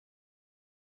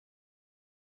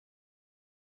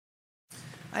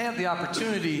I have the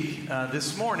opportunity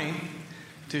this morning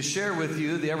to share with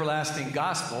you the everlasting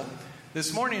gospel.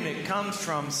 This morning it comes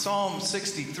from Psalm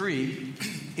 63.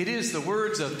 It is the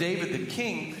words of David the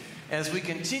King as we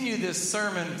continue this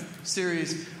sermon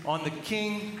series on the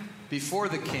King before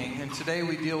the King. And today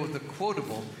we deal with the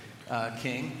quotable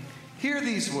King. Hear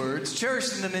these words, cherish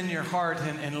them in your heart,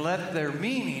 and let their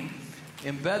meaning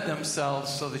embed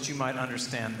themselves so that you might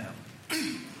understand them.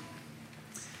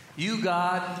 You,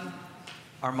 God,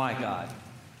 are my God.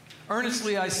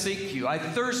 Earnestly I seek you. I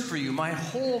thirst for you. My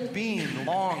whole being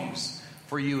longs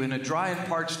for you in a dry and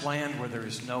parched land where there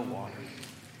is no water.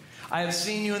 I have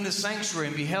seen you in the sanctuary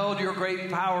and beheld your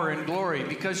great power and glory.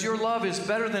 Because your love is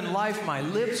better than life, my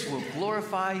lips will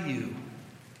glorify you.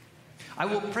 I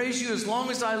will praise you as long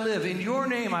as I live. In your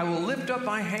name I will lift up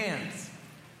my hands.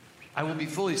 I will be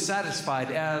fully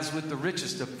satisfied as with the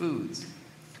richest of foods.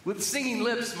 With singing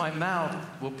lips my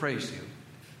mouth will praise you.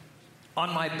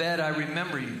 On my bed I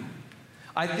remember you.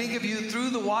 I think of you through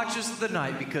the watches of the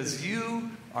night because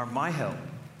you are my help.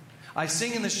 I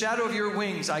sing in the shadow of your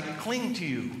wings. I cling to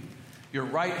you. Your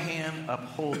right hand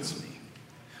upholds me.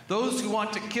 Those who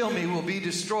want to kill me will be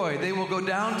destroyed. They will go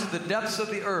down to the depths of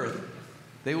the earth.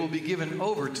 They will be given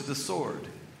over to the sword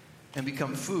and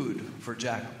become food for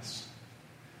jackals.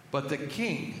 But the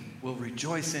king will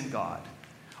rejoice in God.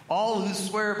 All who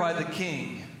swear by the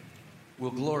king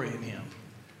will glory in him,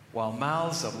 while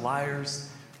mouths of liars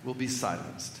will be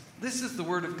silenced. This is the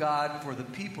word of God for the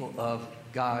people of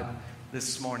God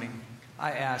this morning.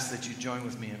 I ask that you join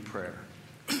with me in prayer.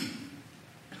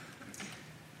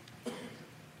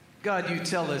 God, you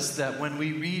tell us that when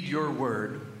we read your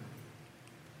word,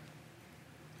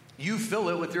 you fill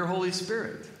it with your Holy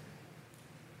Spirit.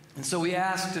 And so we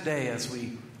ask today as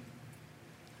we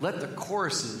let the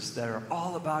choruses that are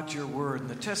all about your word and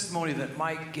the testimony that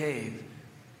Mike gave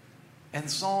and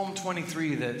Psalm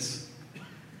 23 that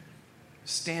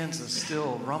stands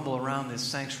still, rumble around this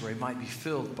sanctuary might be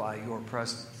filled by your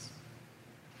presence.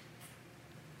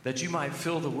 That you might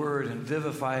fill the word and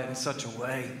vivify it in such a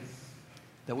way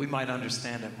that we might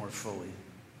understand it more fully.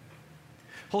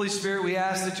 Holy Spirit, we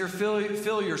ask that you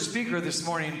fill your speaker this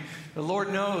morning. The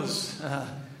Lord knows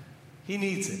he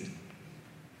needs it.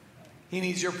 He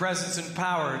needs your presence and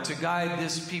power to guide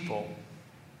this people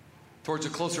towards a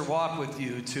closer walk with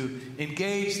you, to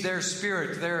engage their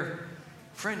spirit, their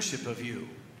friendship of you.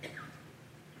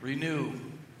 Renew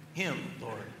him,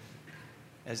 Lord,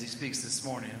 as he speaks this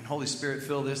morning. And Holy Spirit,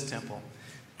 fill this temple.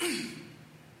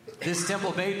 This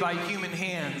temple made by human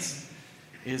hands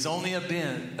is only a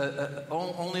building,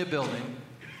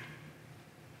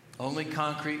 only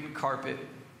concrete and carpet,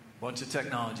 bunch of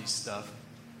technology stuff,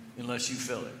 unless you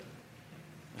fill it.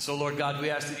 And so, Lord God, we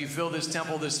ask that you fill this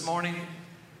temple this morning,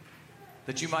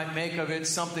 that you might make of it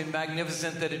something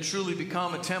magnificent, that it truly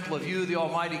become a temple of you, the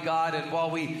Almighty God. And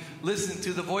while we listen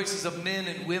to the voices of men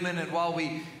and women, and while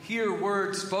we hear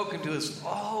words spoken to us,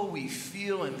 all we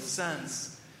feel and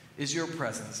sense is your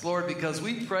presence. Lord, because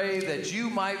we pray that you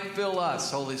might fill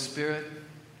us, Holy Spirit.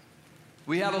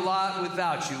 We have a lot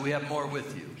without you. We have more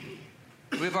with you.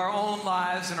 We have our own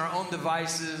lives and our own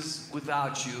devices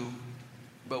without you.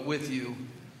 But with you,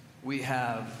 we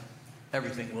have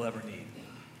everything we'll ever need.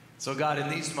 So God, in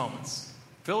these moments,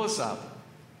 fill us up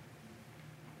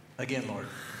again, Lord,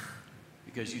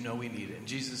 because you know we need it. In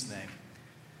Jesus' name,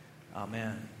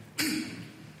 amen.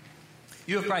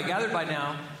 You have probably gathered by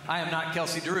now, I am not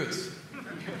Kelsey DeRusse.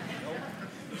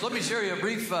 So let me share you a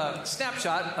brief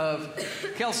snapshot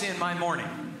of Kelsey and my morning.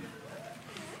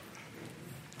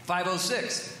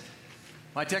 5:06.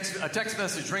 A text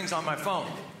message rings on my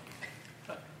phone.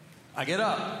 I get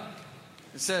up.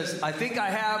 It says, I think I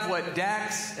have what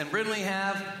Dax and Brindley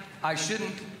have. I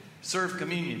shouldn't serve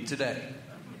communion today.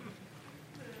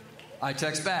 I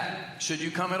text back, should you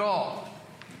come at all?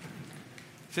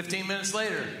 15 minutes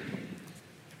later,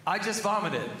 I just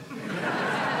vomited.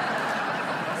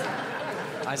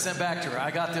 I sent back to her,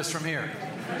 I got this from here.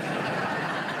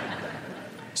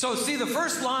 So see, the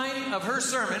first line of her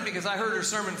sermon, because I heard her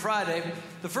sermon Friday,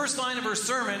 the first line of her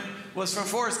sermon was from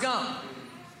Forrest Gump.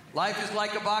 Life is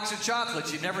like a box of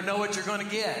chocolates. You never know what you're going to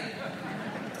get.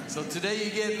 So today you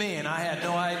get me, and I had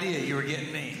no idea you were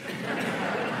getting me.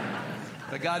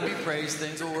 But God be praised.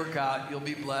 Things will work out. You'll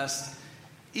be blessed.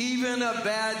 Even a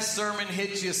bad sermon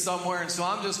hits you somewhere, and so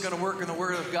I'm just going to work in the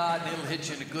Word of God, and it'll hit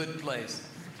you in a good place.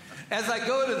 As I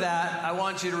go to that, I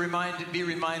want you to be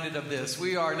reminded of this.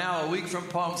 We are now a week from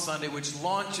Palm Sunday, which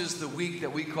launches the week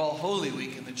that we call Holy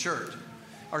Week in the church.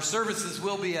 Our services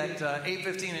will be at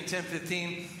 8:15 and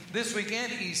 10:15 this week and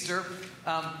Easter.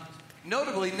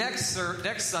 Notably, next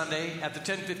Sunday at the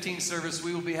 10:15 service,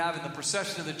 we will be having the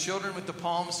procession of the children with the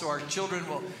palms. So our children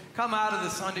will come out of the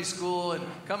Sunday school and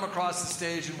come across the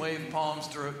stage and wave palms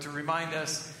to remind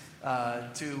us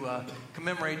to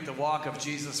commemorate the walk of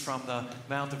Jesus from the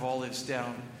Mount of Olives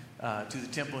down to the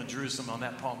temple in Jerusalem on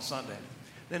that Palm Sunday.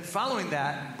 Then following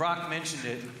that, Brock mentioned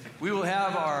it, we will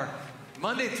have our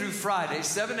Monday through Friday,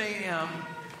 7 a.m.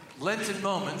 Lenten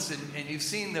moments, and you've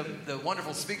seen the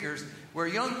wonderful speakers where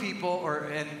young people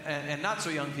and not so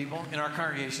young people in our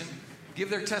congregation give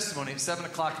their testimony at 7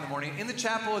 o'clock in the morning in the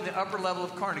chapel in the upper level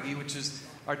of Carnegie, which is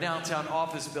our downtown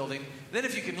office building. Then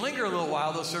if you can linger a little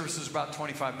while, those services are about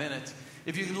 25 minutes.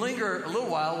 If you can linger a little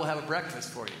while, we'll have a breakfast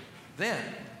for you. Then,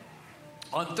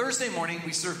 on Thursday morning,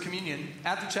 we serve communion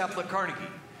at the chapel at Carnegie.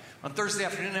 On Thursday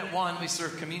afternoon at 1, we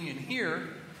serve communion here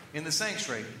in the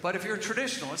sanctuary. But if you're a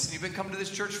traditionalist and you've been coming to this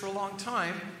church for a long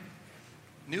time,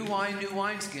 new wine, new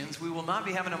wineskins, we will not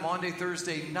be having a Maundy,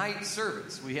 Thursday night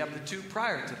service. We have the two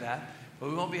prior to that, but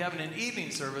we won't be having an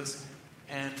evening service.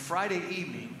 And Friday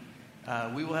evening,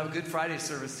 we will have a Good Friday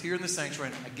service here in the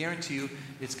sanctuary. And I guarantee you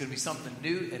it's going to be something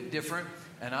new and different.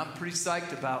 And I'm pretty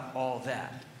psyched about all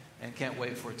that and can't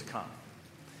wait for it to come.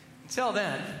 Until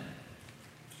then,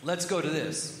 let's go to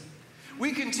this.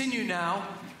 We continue now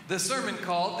the sermon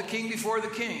called The King Before the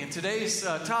King. And today's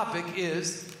topic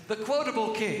is the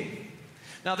quotable king.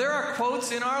 Now, there are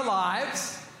quotes in our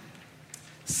lives,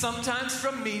 sometimes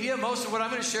from media. Most of what I'm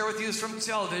going to share with you is from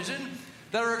television,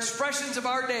 that are expressions of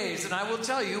our days. And I will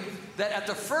tell you that at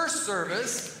the first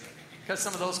service, because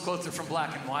some of those quotes are from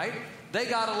black and white, they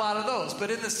got a lot of those.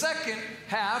 But in the second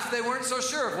half, they weren't so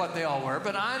sure of what they all were.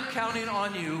 But I'm counting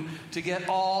on you to get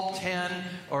all 10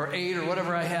 or 8 or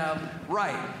whatever I have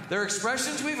right. They're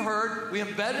expressions we've heard, we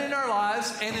embed it in our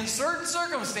lives, and in certain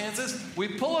circumstances, we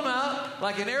pull them out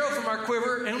like an arrow from our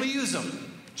quiver and we use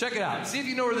them. Check it out. See if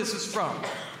you know where this is from.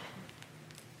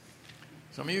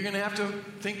 Some of you are going to have to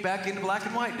think back into black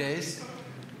and white days.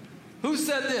 Who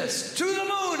said this? To the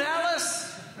moon, Alice!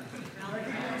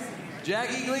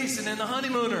 Jackie Gleason and the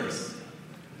Honeymooners.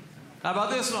 How about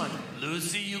this one?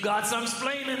 Lucy, you got some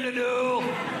splaining to do.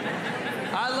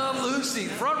 I love Lucy.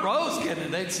 Front row's getting it.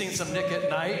 They'd seen some Nick at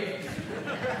Night.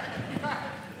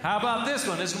 How about this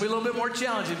one? This will be a little bit more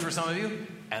challenging for some of you.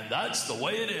 And that's the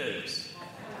way it is.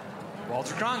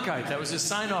 Walter Cronkite. That was his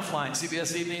sign-off line,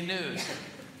 CBS Evening News.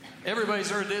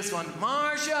 Everybody's heard this one.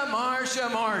 Marcia, Marcia,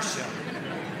 Marcia.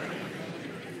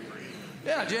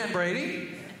 Yeah, Jan Brady.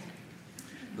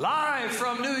 Live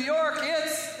from New York,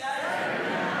 it's...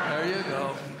 There you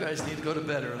go. You guys need to go to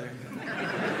bed earlier.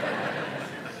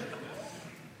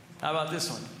 How about this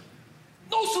one?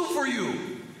 No soup for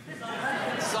you.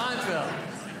 Seinfeld.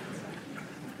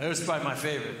 There's probably my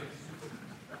favorite.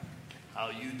 How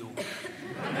you doing?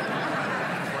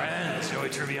 Friends, Joey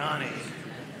Tribbiani.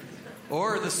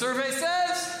 Or the survey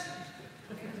says...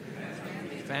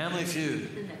 Family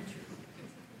Feud.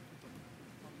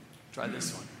 Try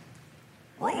this one.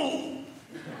 Roll!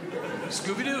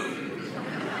 Scooby-Doo.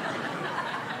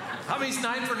 How many's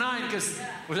 9 for 9? Because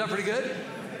was that pretty good?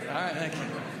 All right, thank you.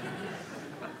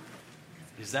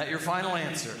 Is that your final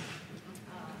answer?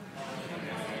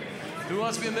 Who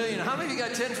wants to be a millionaire? How many of you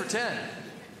got 10 for 10?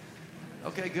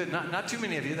 Okay, good. Not too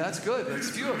many of you. That's good. That's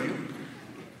a few of you.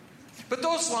 But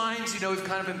those lines, we've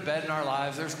kind of embedded in our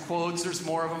lives. There's quotes. There's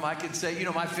more of them. I could say,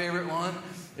 my favorite one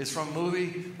is from a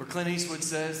movie where Clint Eastwood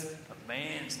says,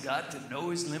 man's got to know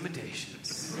his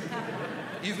limitations.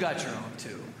 You've got your own,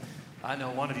 too. I know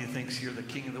one of you thinks you're the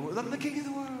king of the world. I'm the king of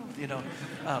the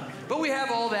world, But we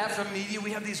have all that from media.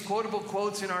 We have these quotable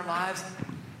quotes in our lives.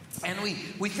 And we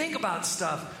think about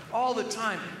stuff all the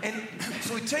time. And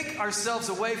so we take ourselves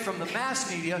away from the mass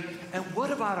media. And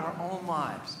what about our own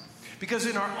lives? Because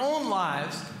in our own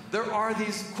lives, there are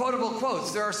these quotable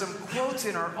quotes. There are some quotes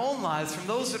in our own lives from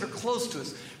those that are close to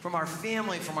us, from our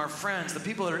family, from our friends, the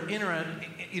people that are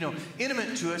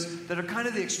intimate to us, that are kind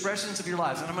of the expressions of your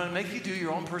lives. And I'm going to make you do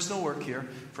your own personal work here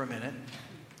for a minute.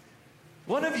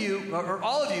 One of you, or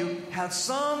all of you, have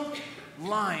some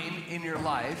line in your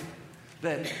life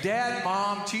that dad,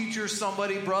 mom, teacher,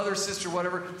 somebody, brother, sister,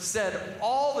 whatever, said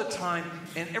all the time,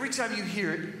 and every time you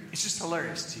hear it, it's just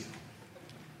hilarious to you.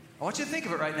 I want you to think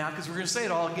of it right now because we're going to say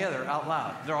it all together out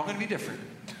loud. They're all going to be different.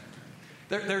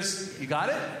 You got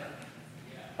it?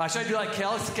 Should I do like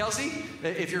Kelsey?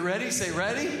 If you're ready, say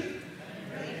ready.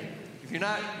 If you're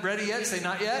not ready yet, say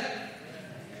not yet.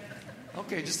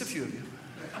 Okay, just a few of you.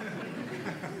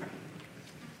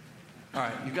 All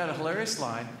right, you've got a hilarious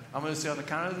line. I'm going to say on the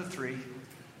count of the 3, and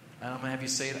I'm going to have you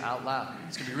say it out loud.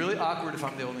 It's going to be really awkward if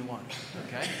I'm the only one.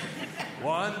 Okay?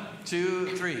 1,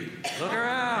 2, 3. Look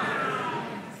around.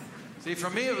 See, for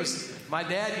me, it was, my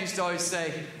dad used to always say,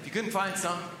 if you couldn't find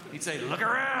something, he'd say, look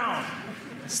around.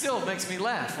 It still makes me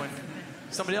laugh when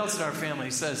somebody else in our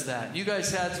family says that. You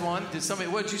guys had one. Did somebody,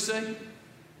 what'd you say?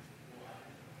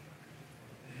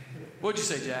 What'd you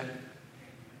say, Jack?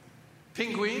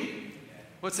 Penguin?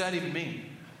 What's that even mean?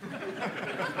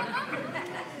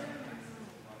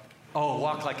 Oh,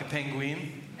 walk like a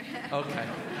penguin? Okay.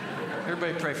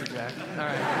 Everybody pray for Jack. All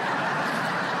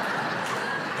right.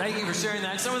 Thank you for sharing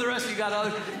that. Some of the rest of you got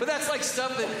others. But that's like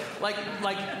stuff that, like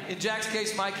in Jack's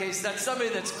case, my case, that's somebody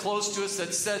that's close to us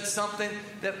that said something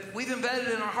that we've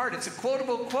embedded in our heart. It's a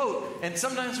quotable quote. And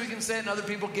sometimes we can say it and other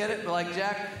people get it. But like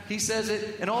Jack, he says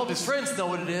it and all of his friends know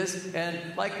what it is. And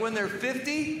like when they're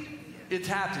 50, it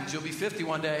happens. You'll be 50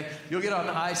 one day. You'll get on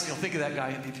the ice and you'll think of that guy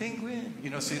and be penguin,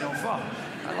 so you don't fall.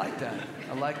 I like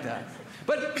that.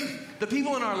 But the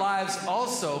people in our lives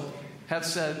also have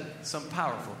said some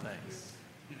powerful things.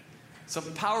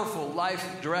 Some powerful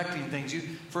life-directing things.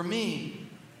 For me,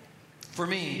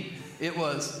 it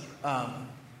was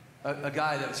a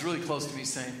guy that was really close to me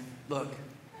saying, look,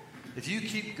 if you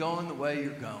keep going the way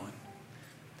you're going,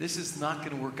 this is not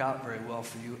going to work out very well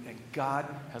for you, and God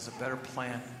has a better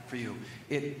plan for you.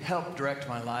 It helped direct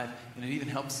my life, and it even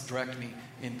helps direct me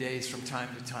in days from time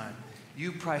to time.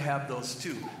 You probably have those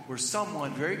too, where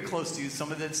someone very close to you,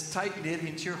 someone that's tight-knit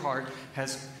into your heart,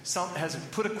 has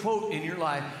put a quote in your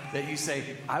life that you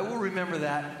say, I will remember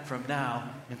that from now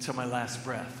until my last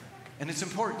breath. And it's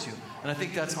important to you. And I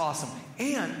think that's awesome.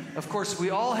 And, of course, we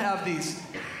all have these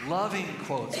loving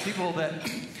quotes. People that,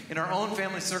 in our own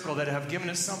family circle, that have given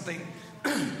us something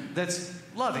that's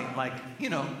loving. Like,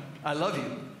 I love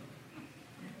you.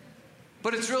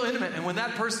 But it's real intimate. And when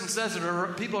that person says it,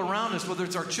 or people around us, whether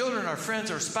it's our children, our friends,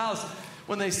 our spouse,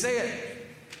 when they say it,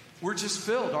 we're just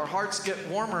filled. Our hearts get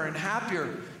warmer and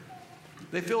happier.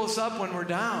 They fill us up when we're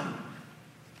down.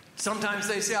 Sometimes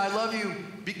they say, I love you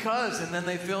because, and then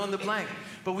they fill in the blank.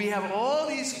 But we have all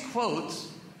these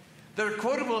quotes that are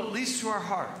quotable at least to our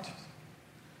heart.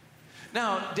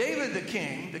 Now, David the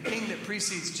king that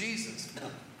precedes Jesus,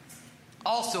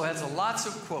 also has lots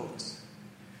of quotes.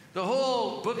 The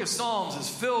whole book of Psalms is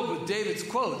filled with David's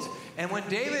quotes. And when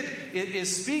David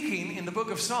is speaking in the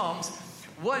book of Psalms,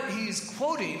 what he's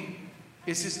quoting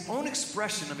is his own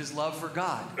expression of his love for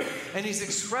God. And he's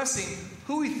expressing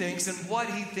who he thinks and what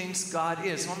he thinks God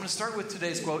is. So I'm going to start with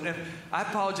today's quote. And I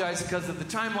apologize because of the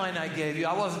timeline I gave you.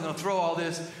 I wasn't going to throw all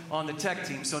this on the tech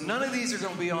team. So none of these are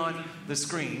going to be on the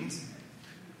screens.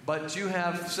 But you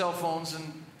have cell phones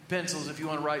and pencils if you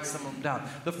want to write some of them down.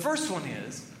 The first one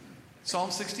is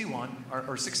Psalm 61,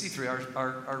 or 63,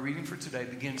 our reading for today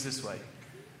begins this way.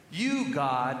 You,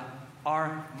 God,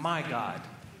 are my God.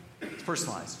 It's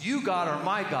personalized. You, God, are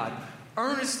my God.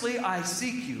 Earnestly I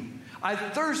seek you. I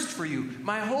thirst for you.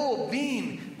 My whole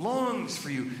being longs for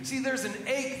you. See, there's an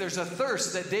ache, there's a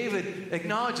thirst that David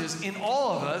acknowledges in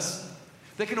all of us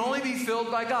that can only be filled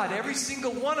by God. Every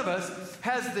single one of us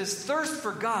has this thirst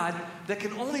for God that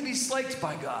can only be slaked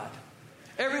by God.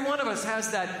 Every one of us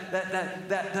has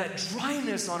that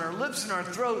dryness on our lips and our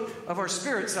throat of our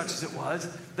spirit, such as it was,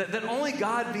 that only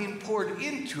God being poured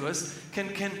into us can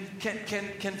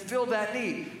fill that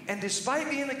need. And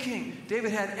despite being the king,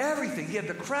 David had everything. He had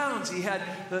the crowns, he had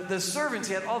the servants,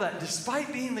 he had all that.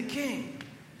 Despite being the king,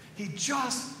 he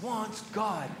just wants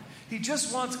God. He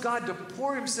just wants God to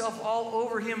pour himself all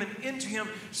over him and into him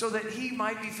so that he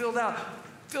might be filled up.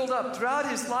 Throughout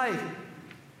his life,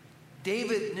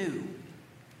 David knew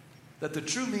that the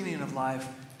true meaning of life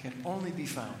can only be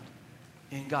found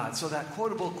in God. So that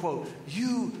quotable quote,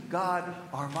 you, God,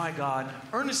 are my God.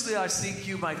 Earnestly I seek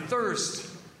you, my thirst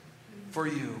for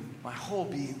you. My whole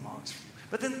being longs for you.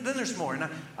 But then there's more. And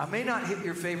I may not hit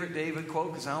your favorite David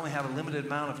quote because I only have a limited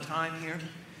amount of time here.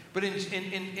 But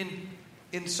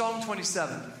in Psalm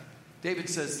 27, David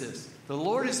says this, the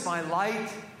Lord is my light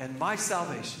and my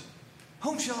salvation.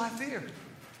 Whom shall I fear?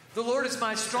 The Lord is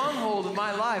my stronghold of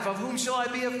my life. Of whom shall I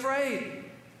be afraid?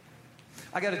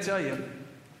 I got to tell you,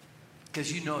 because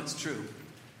you know it's true,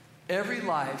 every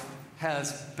life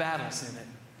has battles in it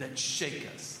that shake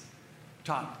us,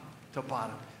 top to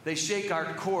bottom. They shake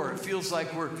our core. It feels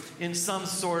like we're in some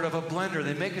sort of a blender.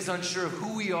 They make us unsure of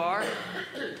who we are,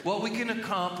 what we can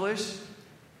accomplish,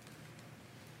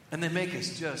 and they make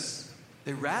us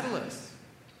they rattle us.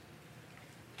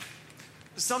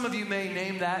 Some of you may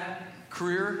name that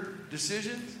career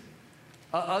decisions.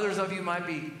 Others of you might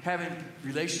be having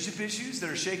relationship issues that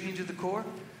are shaking you to the core.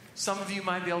 Some of you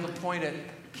might be able to point at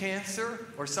cancer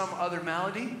or some other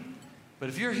malady. But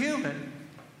if you're human,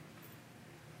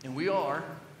 and we are,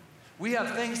 We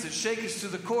have things that shake us to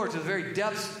the core, to the very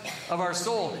depths of our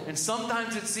soul. And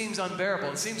sometimes it seems unbearable.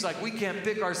 It seems like we can't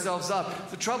pick ourselves up.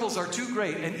 The troubles are too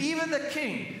great. And even the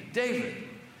king, David,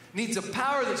 needs a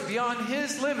power that's beyond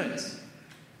his limits.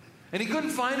 And he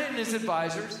couldn't find it in his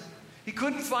advisors. He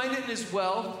couldn't find it in his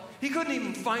wealth. He couldn't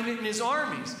even find it in his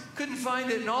armies. Couldn't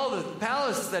find it in all the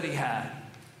palace that he had.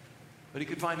 But he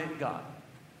could find it in God.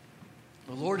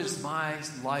 The Lord is my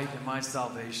light and my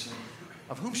salvation.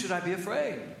 Of whom should I be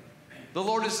afraid? The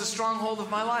Lord is the stronghold of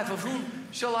my life. Of whom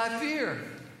shall I fear?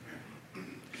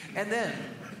 And then,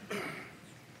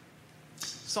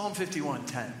 Psalm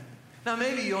 51:10. Now,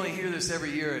 maybe you only hear this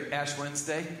every year at Ash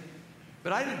Wednesday,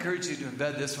 but I'd encourage you to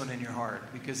embed this one in your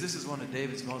heart, because this is one of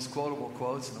David's most quotable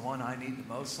quotes and the one I need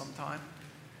the most sometime.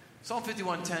 Psalm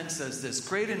 51:10 says this: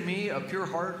 "Create in me a pure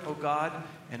heart, O God,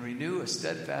 and renew a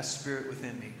steadfast spirit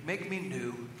within me. Make me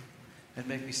new, and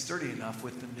make me sturdy enough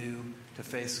with the new to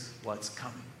face what's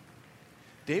coming."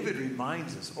 David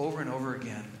reminds us over and over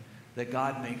again that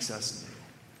God makes us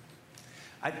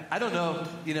new. I don't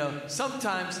know,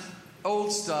 sometimes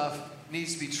old stuff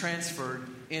needs to be transferred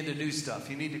into new stuff.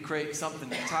 You need to create something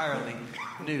entirely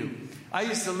new. I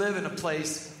used to live in a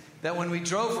place that when we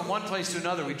drove from one place to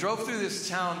another, we drove through this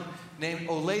town named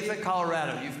Olathe,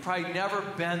 Colorado. You've probably never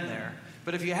been there.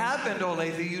 But if you have been to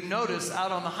Olathe, you notice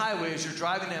out on the highway as you're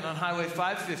driving in on Highway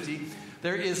 550,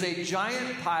 there is a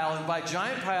giant pile, and by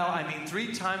giant pile, I mean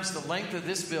 3 times the length of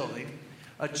this building,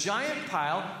 a giant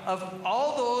pile of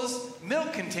all those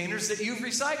milk containers that you've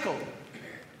recycled.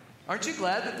 Aren't you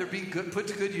glad that they're being put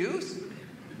to good use?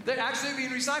 They're actually being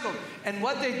recycled. And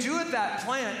what they do at that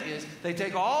plant is they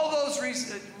take all those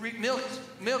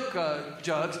milk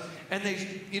jugs and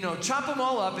they, chop them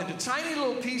all up into tiny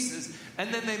little pieces,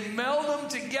 and then they meld them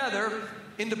together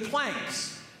into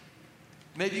planks.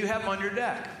 Maybe you have them on your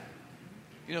deck.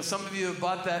 Some of you have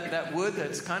bought that wood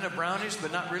that's kind of brownish,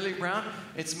 but not really brown.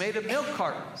 It's made of milk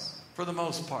cartons for the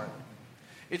most part.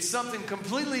 It's something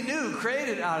completely new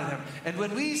created out of them. And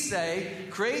when we say,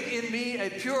 "Create in me a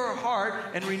pure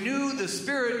heart and renew the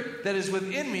spirit that is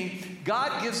within me,"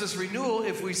 God gives us renewal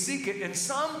if we seek it, and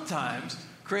sometimes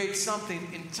creates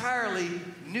something entirely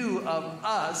new of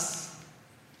us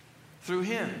through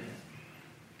Him.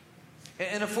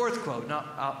 And a fourth quote.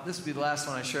 Now, this will be the last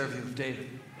one I share with you of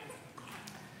David.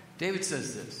 David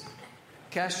says this: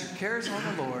 "Cast your cares on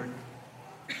the Lord,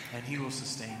 and He will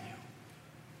sustain you."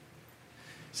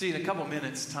 See, in a couple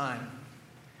minutes' time,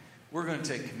 we're going to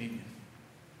take communion.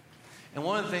 And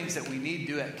one of the things that we need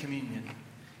to do at communion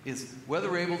is, whether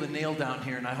we're able to kneel down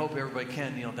here, and I hope everybody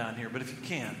can kneel down here, but if you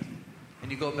can't, and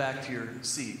you go back to your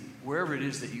seat, wherever it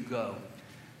is that you go,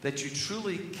 that you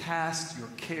truly cast your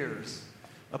cares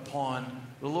upon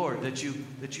the Lord, that you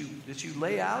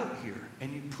lay out here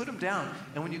and you put them down.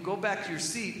 And when you go back to your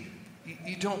seat,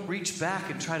 you don't reach back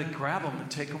and try to grab them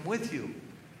and take them with you.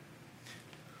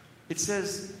 It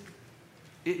says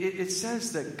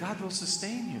that God will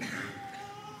sustain you.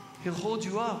 He'll hold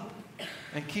you up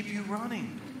and keep you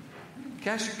running.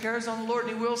 Cast your cares on the Lord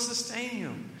and He will sustain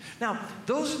you. Now,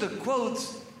 those are the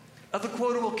quotes of the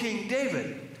quotable King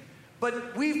David.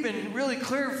 But we've been really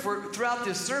clear throughout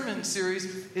this sermon series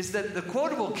is that the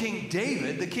quotable King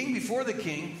David, the king before the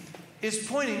king, is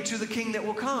pointing to the king that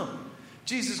will come,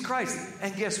 Jesus Christ.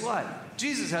 And guess what?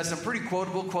 Jesus has some pretty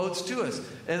quotable quotes to us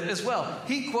as well.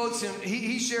 He quotes him,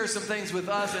 he shares some things with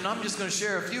us, and I'm just going to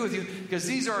share a few with you because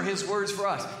these are his words for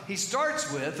us. He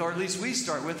starts with, or at least we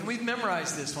start with, and we've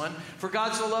memorized this one: "For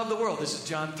God so loved the world." This is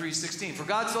John 3:16. "For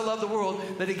God so loved the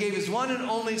world that He gave His one and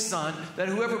only Son, that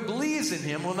whoever believes in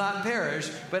Him will not perish,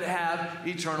 but have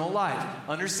eternal life."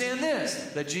 Understand this,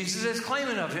 that Jesus is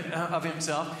claiming of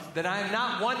Himself that I am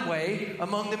not one way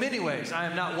among the many ways. I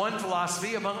am not one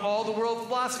philosophy among all the world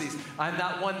philosophies. I'm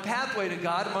not one pathway to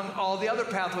God among all the other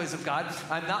pathways of God.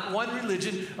 I'm not one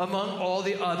religion among all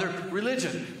the other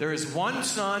religions. There is one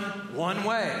Son, one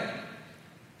way.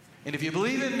 And if you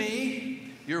believe in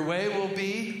me, your way will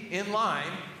be in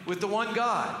line with the one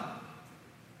God.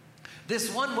 This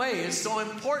one way is so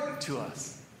important to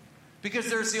us because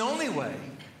there's the only way.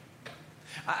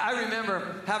 I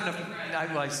remember having a friend,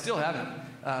 I still have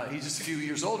him. He's just a few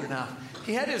years older now.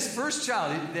 He had his first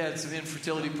child. He had some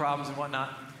infertility problems and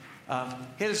whatnot.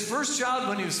 He had his first child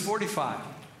when he was 45.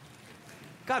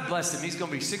 God bless him. He's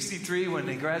going to be 63 when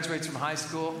he graduates from high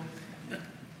school.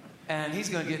 And he's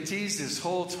going to get teased his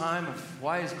whole time of,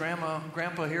 "Why is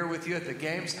grandpa here with you at the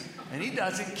games?" And he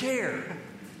doesn't care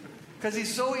because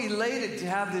he's so elated to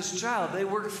have this child. They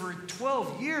worked for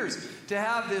 12 years to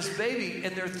have this baby,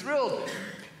 and they're thrilled.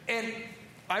 And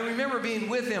I remember being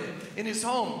with him in his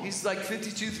home. He's like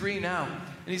 52-3 now.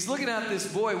 And he's looking at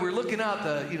this boy. We're looking out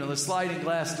the sliding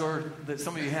glass door that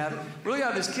some of you have. We're looking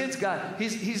at this kid's got.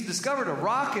 He's discovered a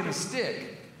rock and a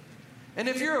stick. And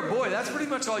if you're a boy, that's pretty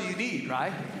much all you need,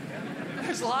 right?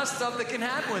 There's a lot of stuff that can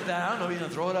happen with that. I don't know,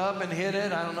 throw it up and hit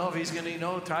it. I don't know if he's going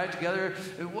to, tie it together.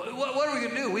 What are we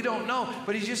going to do? We don't know.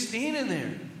 But he's just standing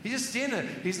there. He's just standing there.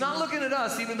 He's not looking at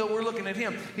us, even though we're looking at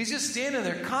him. He's just standing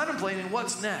there contemplating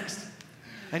what's next.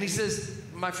 And he says,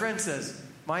 my friend says,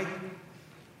 Mike,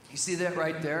 you see that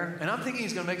right there? And I'm thinking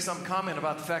he's going to make some comment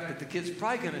about the fact that the kid's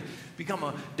probably going to become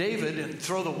a David and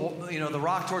throw the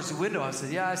rock towards the window. I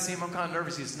said, yeah, I see him. I'm kind of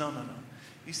nervous. He says, no.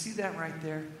 You see that right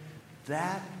there?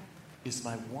 That is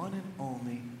my one and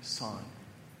only son.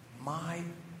 My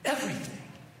everything.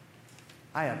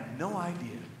 I have no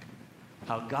idea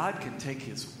how God can take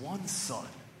his one son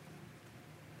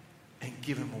and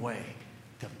give him away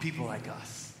to people like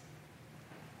us.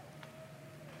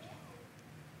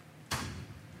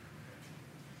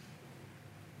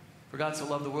 For God so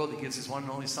loved the world, he gives his one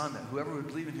and only son, that whoever would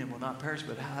believe in him will not perish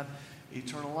but have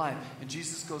eternal life. And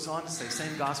Jesus goes on to say,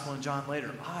 same gospel in John later,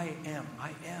 I am.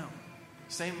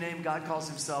 Same name God calls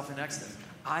himself in Exodus.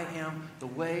 I am the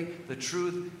way, the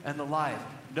truth, and the life.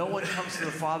 No one comes to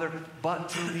the Father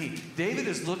but through me. David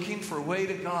is looking for a way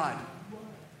to God.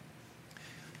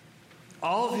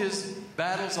 All of his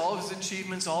battles, all of his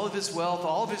achievements, all of his wealth,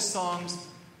 all of his songs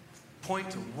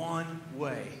point to one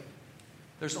way.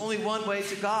 There's only one way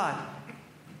to God.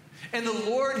 And the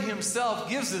Lord himself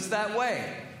gives us that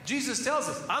way. Jesus tells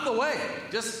us, I'm the way.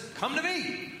 Just come to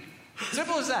me.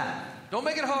 Simple as that. Don't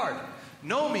make it hard.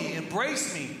 Know me,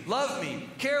 embrace me, love me,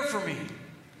 care for me.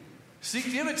 Seek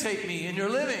to imitate me in your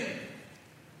living.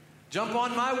 Jump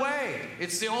on my way.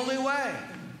 It's the only way.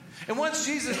 And once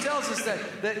Jesus tells us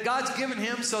that God's given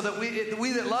him so that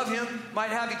we that love him might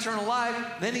have eternal life,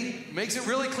 then he makes it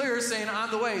really clear, saying,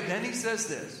 I'm the way. Then he says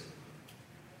this.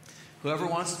 Whoever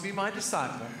wants to be my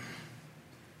disciple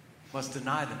must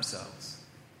deny themselves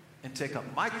and take up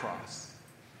my cross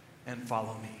and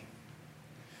follow me.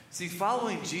 See,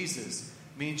 following Jesus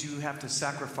means you have to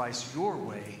sacrifice your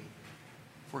way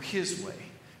for his way.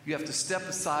 You have to step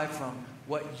aside from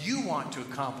what you want to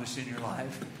accomplish in your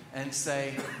life and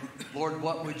say, Lord,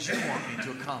 what would you want me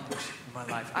to accomplish in my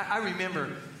life? I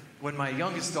remember when my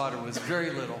youngest daughter was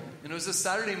very little, and it was a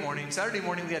Saturday morning. Saturday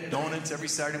morning we had donuts. Every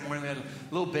Saturday morning we had a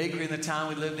little bakery in the town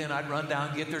we lived in. I'd run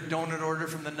down, get their donut order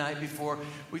from the night before.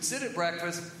 We'd sit at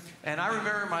breakfast, and I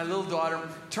remember my little daughter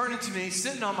turning to me,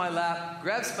 sitting on my lap,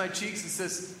 grabs my cheeks and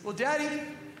says, well, Daddy,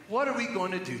 what are we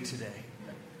going to do today?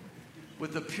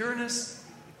 With the pureness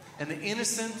and the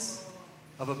innocence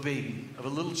of a baby, of a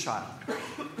little child.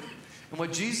 And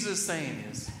what Jesus is saying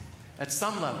is, at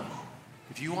some level,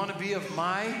 if you want to be of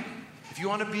my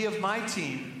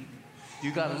team,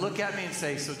 you got to look at me and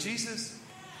say, so Jesus,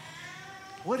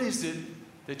 what is it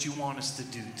that you want us to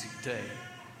do today?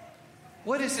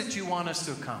 What is it you want us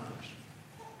to accomplish?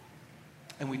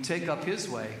 And we take up his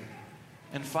way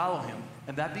and follow him.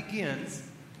 And that begins,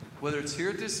 whether it's here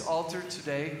at this altar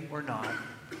today or not,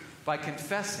 by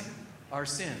confessing our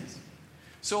sins.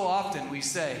 So often we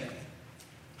say,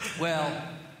 well,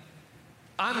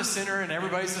 I'm a sinner and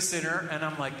everybody's a sinner. And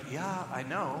I'm like, yeah, I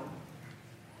know.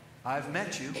 I've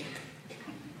met you.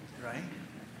 Right?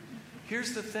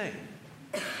 Here's the thing.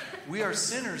 We are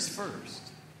sinners first.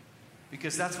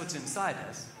 Because that's what's inside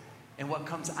us. And what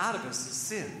comes out of us is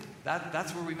sin.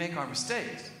 That's where we make our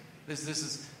mistakes. This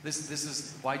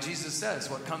is why Jesus says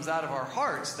what comes out of our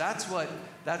hearts, that's what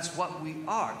we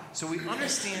are. So we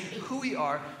understand who we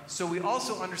are, so we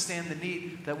also understand the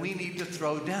need that we need to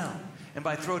throw down. And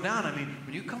by throw down, I mean,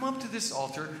 when you come up to this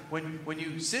altar, when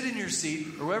you sit in your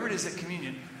seat, or wherever it is at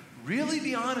communion, really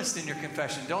be honest in your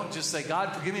confession. Don't just say,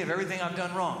 God, forgive me of everything I've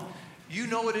done wrong. You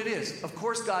know what it is. Of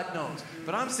course God knows.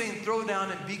 But I'm saying throw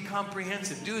down and be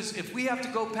comprehensive. If we have to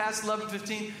go past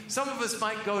 11:15, some of us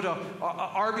might go to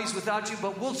Arby's without you,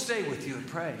 but we'll stay with you and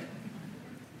pray.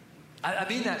 I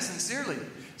mean that sincerely.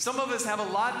 Some of us have a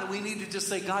lot that we need to just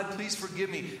say, God, please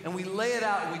forgive me. And we lay it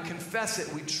out and we confess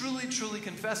it. We truly, truly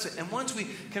confess it. And once we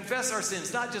confess our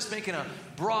sins, not just making a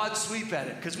broad sweep at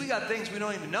it, because we got things we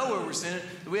don't even know where we're sinning,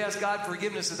 we ask God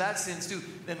forgiveness of that sins too.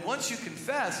 Then once you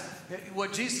confess,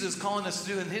 what Jesus is calling us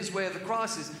to do in his way of the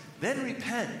cross is, then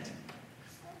repent.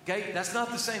 Okay? That's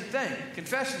not the same thing.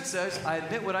 Confession says, I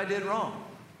admit what I did wrong.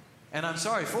 And I'm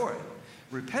sorry for it.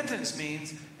 Repentance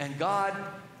means, and God,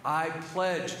 I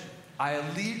pledge, I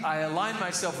align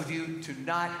myself with you to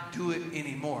not do it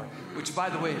anymore. Which,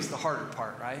 by the way, is the harder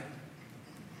part, right?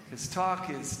 Because talk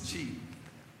is cheap.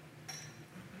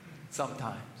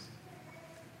 Sometimes.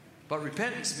 But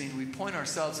repentance means we point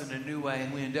ourselves in a new way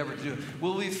and we endeavor to do it.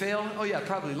 Will we fail? Oh yeah,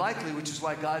 probably likely, which is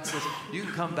why God says you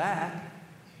can come back.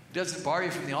 He doesn't bar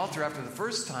you from the altar after the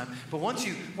first time. But once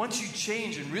you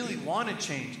change and really want to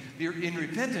change, you're in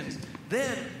repentance,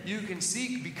 then you can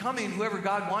seek becoming whoever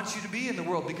God wants you to be in the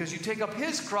world, because you take up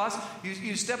His cross,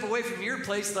 you step away from your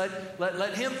place,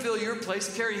 let Him fill your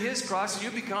place, carry His cross, and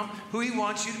you become who He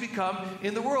wants you to become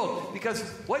in the world. Because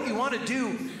what you want to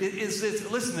do is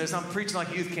listen to this, I'm preaching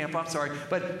like youth camp, I'm sorry,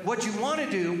 but what you want to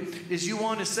do is you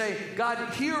want to say,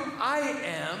 God, here I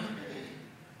am,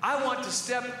 I want to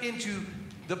step into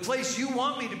the place you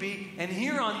want me to be, and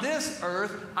here on this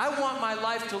earth, I want my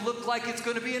life to look like it's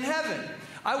going to be in heaven.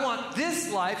 I want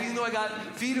this life, even though I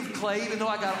got feet of clay, even though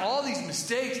I got all these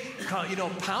mistakes,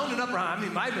 pounding up around. I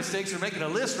mean, my mistakes are making a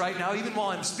list right now, even while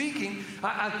I'm speaking.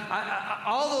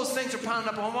 All those things are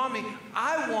pounding up on me.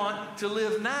 I want to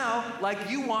live now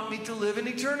like you want me to live in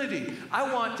eternity.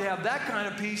 I want to have that kind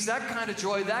of peace, that kind of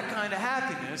joy, that kind of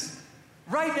happiness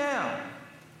right now.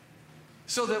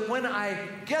 So that when I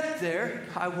get there,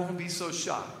 I won't be so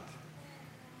shocked.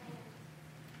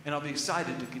 And I'll be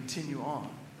excited to continue on.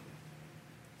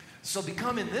 So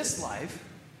become in this life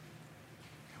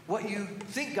what you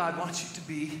think God wants you to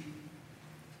be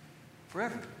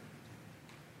forever.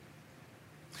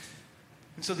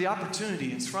 And so the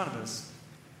opportunity in front of us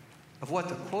of what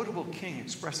the quotable King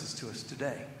expresses to us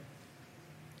today.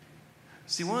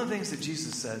 See, one of the things that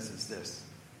Jesus says is this.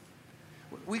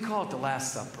 We call it the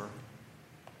Last Supper.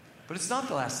 But it's not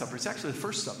the Last Supper. It's actually the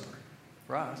First Supper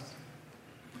for us.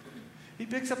 He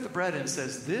picks up the bread and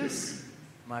says, this,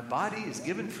 my body is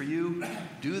given for you.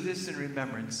 Do this in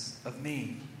remembrance of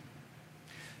me.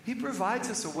 He provides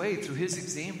us a way through His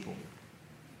example.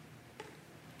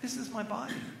 This is my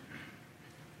body.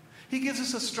 He gives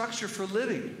us a structure for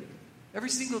living every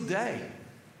single day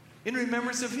in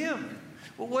remembrance of Him.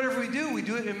 Well, whatever we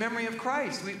do it in memory of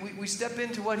Christ. We step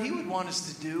into what He would want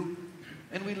us to do.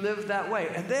 And we live that way.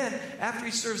 And then, after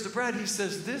He serves the bread, He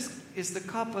says, this is the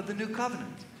cup of the new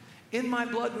covenant. In my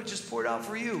blood, which is poured out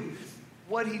for you.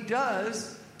 What He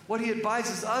does, what He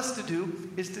advises us to do,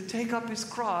 is to take up His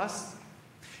cross.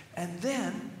 And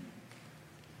then,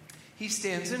 He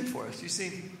stands in for us. You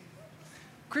see,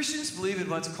 Christians believe in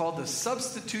what's called the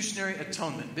substitutionary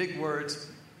atonement. Big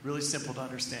words, really simple to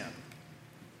understand.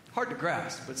 Hard to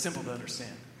grasp, but simple to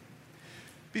understand.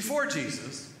 Before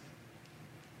Jesus,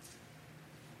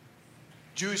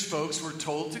 Jewish folks were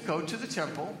told to go to the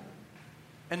temple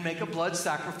and make a blood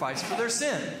sacrifice for their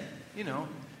sin.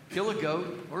 Kill a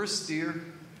goat or a steer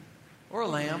or a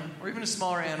lamb or even a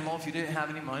smaller animal if you didn't have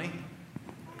any money.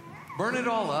 Burn it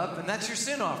all up, and that's your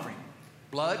sin offering.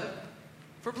 Blood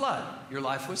for blood. Your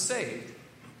life was saved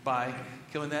by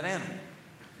killing that animal.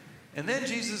 And then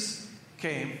Jesus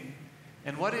came,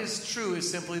 and what is true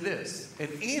is simply this. An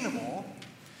animal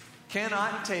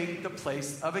cannot take the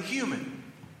place of a human.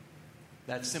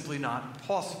 That's simply not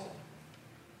possible.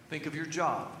 Think of your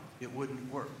job. It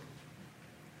wouldn't work.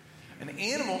 An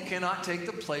animal cannot take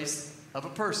the place of a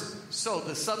person. So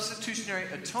the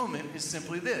substitutionary atonement is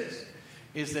simply this,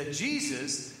 is that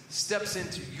Jesus steps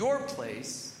into your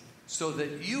place so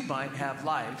that you might have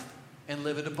life and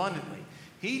live it abundantly.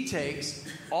 He takes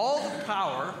all the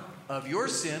power of your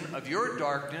sin, of your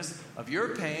darkness, of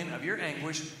your pain, of your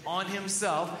anguish on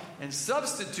Himself and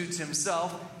substitutes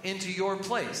Himself into your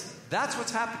place. That's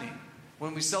what's happening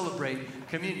when we celebrate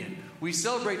communion. We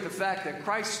celebrate the fact that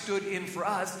Christ stood in for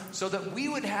us so that we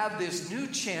would have this new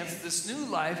chance, this new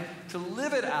life to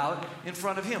live it out in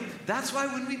front of Him. That's why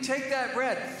when we take that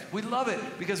bread, we love it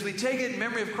because we take it in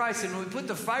memory of Christ, and when we put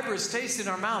the fibrous taste in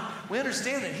our mouth, we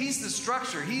understand that He's the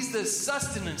structure, He's the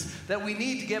sustenance that we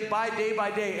need to get by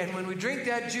day. And when we drink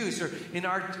that juice, or in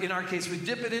our case, we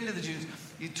dip it into the juice,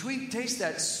 you taste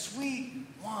that sweet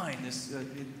wine.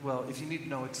 If you need to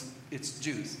know, it's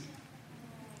juice.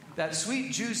 That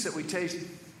sweet juice that we taste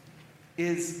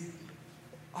is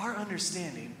our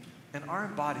understanding and our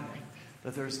embodiment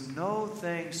that there's no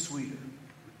thing sweeter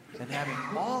than having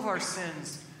all of our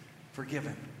sins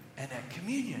forgiven. And at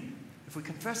communion, if we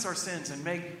confess our sins and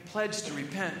make pledge to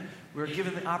repent, we're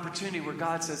given the opportunity where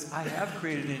God says, I have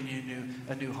created in you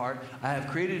a new heart. I have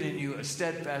created in you a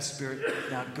steadfast spirit.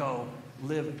 Now go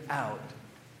live out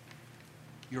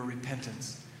your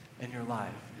repentance and your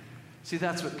life. See,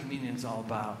 that's what communion is all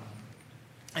about.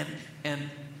 And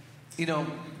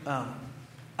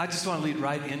I just want to lead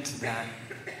right into that.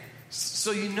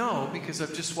 So because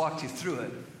I've just walked you through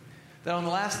it, that on the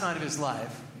last night of His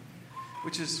life,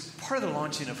 which is part of the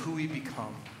launching of who we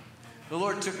become, the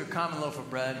Lord took a common loaf of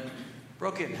bread,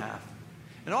 broke it in half,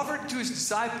 and offered it to His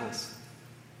disciples.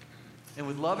 And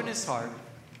with love in His heart,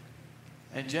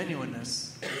 and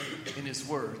genuineness in his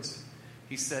words.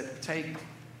 He said, "Take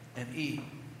and eat.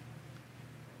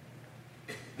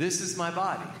 This is my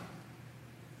body,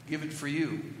 given for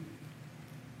you.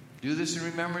 Do this in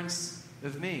remembrance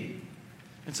of me."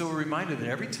 And so we're reminded that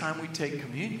every time we take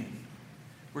communion,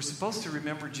 we're supposed to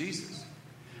remember Jesus.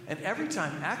 And every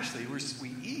time, actually,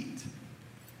 we eat,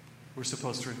 we're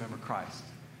supposed to remember Christ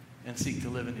and seek to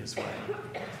live in his way.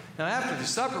 Now, after the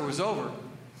supper was over,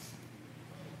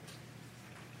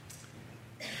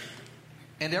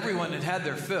 and everyone had had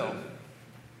their fill,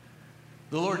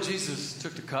 the Lord Jesus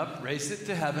took the cup, raised it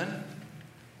to heaven,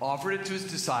 offered it to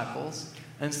his disciples,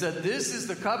 and said, "This is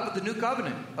the cup of the new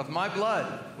covenant of my blood,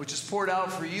 which is poured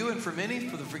out for you and for many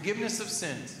for the forgiveness of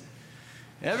sins.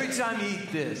 Every time you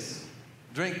eat this,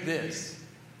 drink this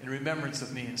in remembrance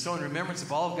of me." And so in remembrance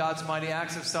of all of God's mighty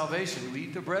acts of salvation, we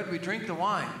eat the bread, we drink the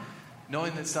wine,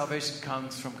 knowing that salvation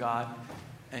comes from God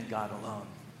and God alone.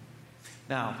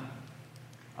 Now,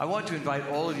 I want to invite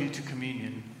all of you to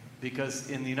communion, because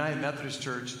in the United Methodist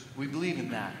Church, we believe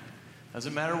in that.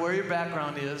 Doesn't matter where your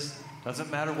background is,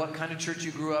 doesn't matter what kind of church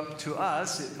you grew up. To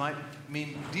us, it might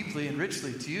mean deeply and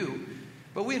richly to you,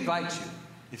 but we invite you.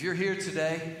 If you're here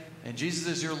today and Jesus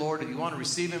is your Lord and you want to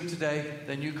receive him today,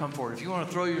 then you come forward. If you want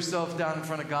to throw yourself down in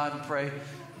front of God and pray,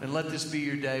 then let this be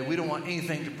your day. We don't want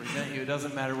anything to prevent you. It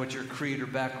doesn't matter what your creed or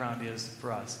background is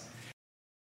for us.